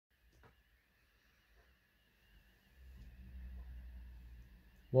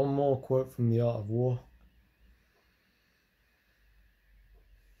One more quote from The Art of War.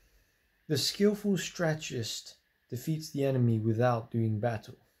 The skillful strategist defeats the enemy without doing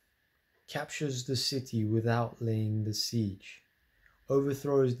battle, captures the city without laying the siege,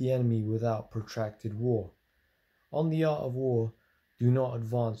 overthrows the enemy without protracted war. On the art of war, do not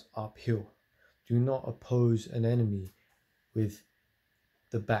advance uphill. Do not oppose an enemy with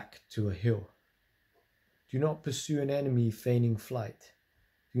the back to a hill. Do not pursue an enemy feigning flight.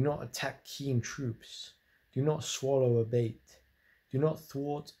 Do not attack keen troops. Do not swallow a bait. Do not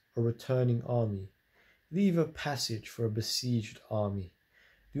thwart a returning army. Leave a passage for a besieged army.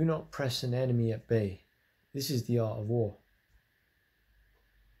 Do not press an enemy at bay. This is the art of war.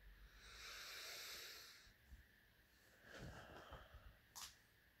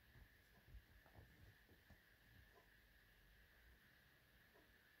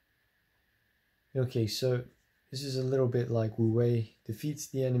 Okay, so this is a little bit like Wu Wei defeats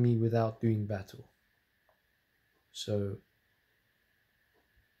the enemy without doing battle. So,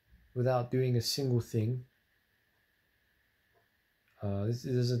 without doing a single thing, this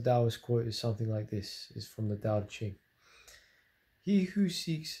is a Taoist quote, is something like this. It's from the Tao Te Ching. He who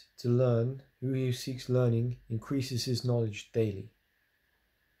seeks learning increases his knowledge daily.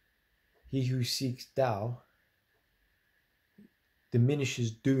 He who seeks Tao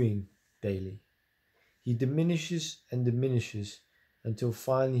diminishes doing daily. He diminishes and diminishes until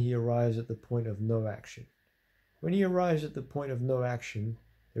finally he arrives at the point of no action. When he arrives at the point of no action,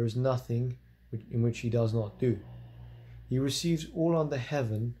 there is nothing in which he does not do. He receives all under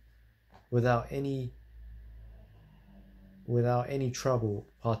heaven without any trouble,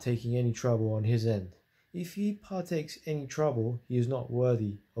 partaking any trouble on his end. If he partakes any trouble, he is not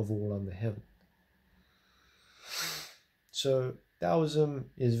worthy of all under heaven. So Taoism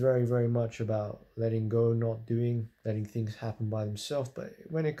is very, very much about letting go, not doing, letting things happen by themselves. But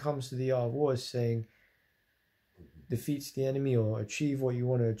when it comes to the art of war, it's saying defeats the enemy or achieve what you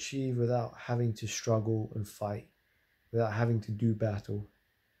want to achieve without having to struggle and fight, without having to do battle.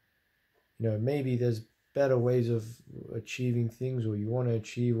 You know, maybe there's better ways of achieving things, or you want to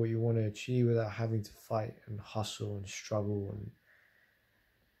achieve what you want to achieve without having to fight and hustle and struggle.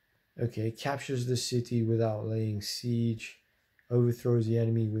 And okay, captures the city without laying siege, overthrows the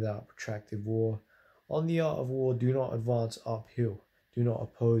enemy without protracted war. On the art of war, do not advance uphill. Do not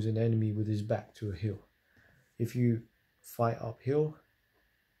oppose an enemy with his back to a hill. If you fight uphill,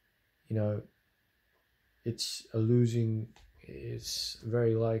 you know, it's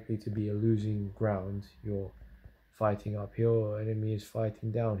very likely to be a losing ground. You're fighting uphill, an enemy is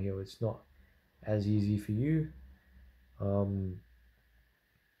fighting downhill. It's not as easy for you.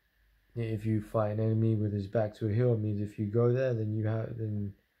 If you fight an enemy with his back to a hill, it means if you go there, then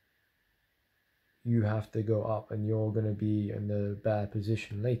you have to go up, and you're going to be in the bad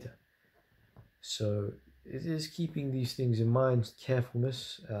position later. So it is keeping these things in mind,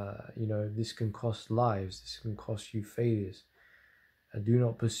 carefulness. You know, this can cost lives. This can cost you failures. Do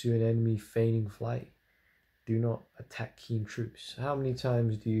not pursue an enemy feigning flight. Do not attack keen troops. How many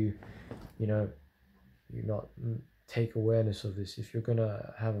times do you not take awareness of this? If you're going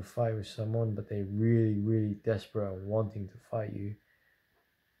to have a fight with someone, but they're really, really desperate and wanting to fight you,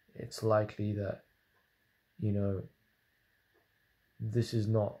 it's likely that, you know, this is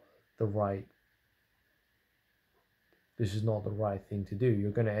not the right thing to do.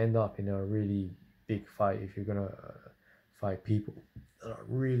 You're going to end up in a really big fight if you're going to fight people that are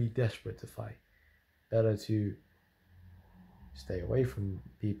really desperate to fight. Better to stay away from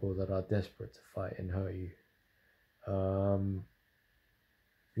people that are desperate to fight and hurt you.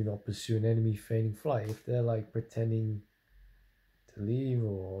 Do not pursue an enemy feigning flight. If they're like pretending to leave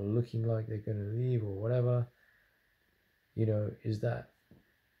or looking like they're going to leave or whatever, you know, is that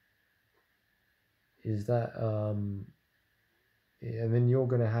and then you're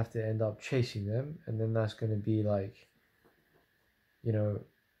going to have to end up chasing them, and then that's going to be like, you know,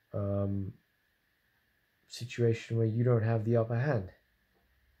 situation where you don't have the upper hand.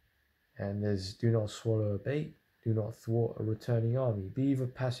 And there's do not swallow a bait, do not thwart a returning army, leave a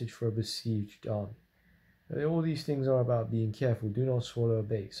passage for a besieged army. All these things are about being careful. Do not swallow a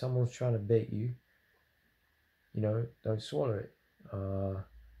bait. Someone's trying to bait you, you know, don't swallow it.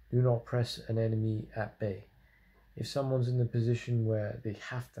 Do not press an enemy at bay. If someone's in the position where they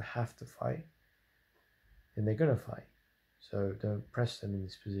have to fight, then they're going to fight. So don't press them in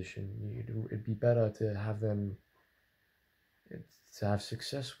this position. It'd be better to have them to have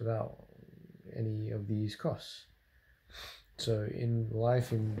success without any of these costs. So in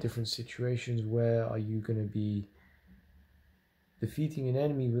life, in different situations, where are you going to be defeating an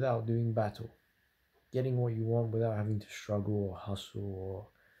enemy without doing battle? Getting what you want without having to struggle or hustle or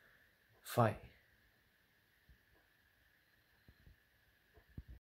fight.